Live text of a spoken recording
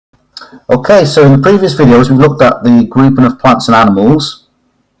Okay, so in the previous videos we looked at the grouping of plants and animals,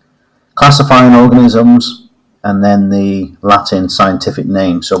 classifying organisms, and then the Latin scientific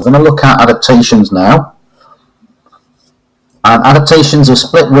name. So we're going to look at adaptations now. And adaptations are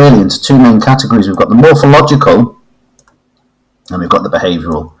split really into two main categories. We've got the morphological and we've got the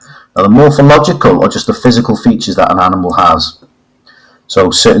behavioural. Now the morphological are just the physical features that an animal has. So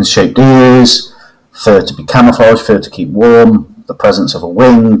certain shaped ears, fur to be camouflaged, fur to keep warm, the presence of a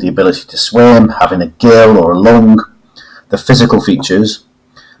wing, the ability to swim, having a gill or a lung, the physical features.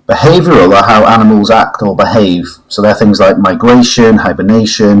 Behavioural are how animals act or behave. So they're things like migration,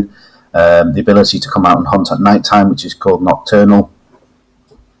 hibernation, the ability to come out and hunt at night time, which is called nocturnal.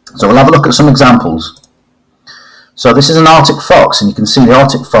 So we'll have a look at some examples. So this is an Arctic fox, and you can see the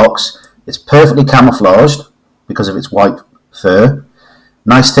Arctic fox is perfectly camouflaged because of its white fur.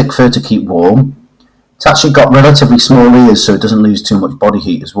 Nice thick fur to keep warm. It's actually got relatively small ears, so it doesn't lose too much body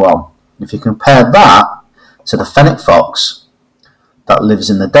heat as well. If you compare that to the fennec fox that lives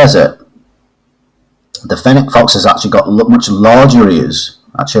in the desert, the fennec fox has actually got much larger ears.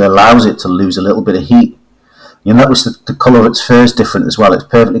 Actually allows it to lose a little bit of heat. You'll notice that the colour of its fur is different as well. It's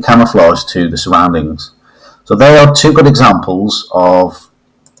perfectly camouflaged to the surroundings. So they are two good examples of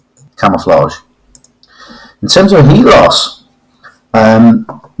camouflage. In terms of heat loss,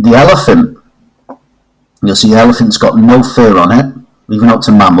 the elephant, you'll see the elephant's got no fur on it, even up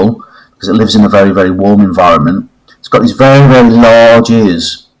to mammal, because it lives in a very, very warm environment. It's got these very, very large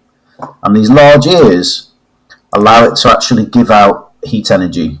ears, and these large ears allow it to actually give out heat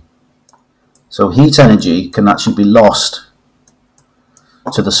energy. So heat energy can actually be lost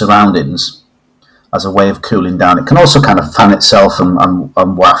to the surroundings as a way of cooling down. It can also kind of fan itself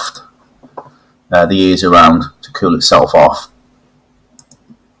and waft the ears around to cool itself off.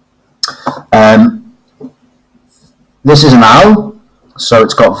 This is an owl, so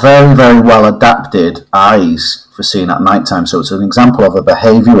it's got very, very well adapted eyes for seeing at night time. So it's an example of a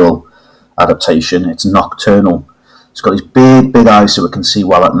behavioural adaptation. It's nocturnal. It's got these big, big eyes so it can see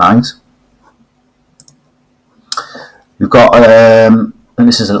well at night. We've got, and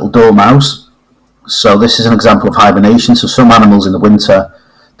this is a little dormouse. So this is an example of hibernation. So some animals in the winter,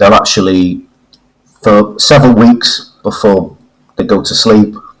 they'll actually, for several weeks before they go to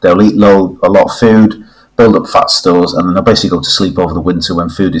sleep, they'll eat a lot of food, build up fat stores, and then they'll basically go to sleep over the winter when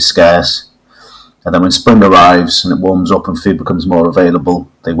food is scarce. And then when spring arrives and it warms up and food becomes more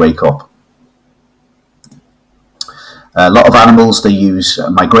available, they wake up. A lot of animals, they use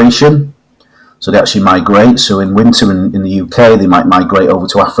migration, so they actually migrate. So in winter in the UK, they might migrate over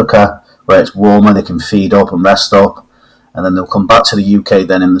to Africa, where it's warmer, they can feed up and rest up, and then they'll come back to the UK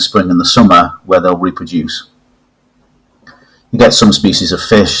then in the spring and the summer, where they'll reproduce. You get some species of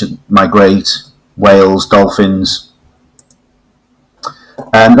fish that migrate, whales, dolphins.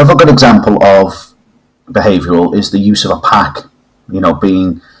 Another good example of behavioural is the use of a pack,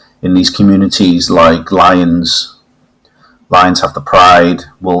 being in these communities like lions. Lions have the pride,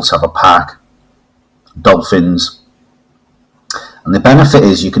 wolves have a pack, dolphins. And the benefit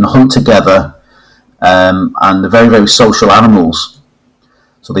is you can hunt together, and they're very, very social animals.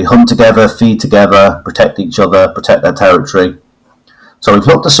 So they hunt together, feed together, protect each other, protect their territory. So we've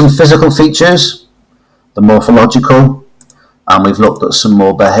looked at some physical features, the morphological, and we've looked at some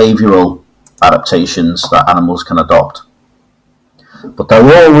more behavioural adaptations that animals can adopt. But they're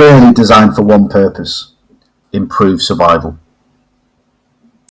all really designed for one purpose: improve survival.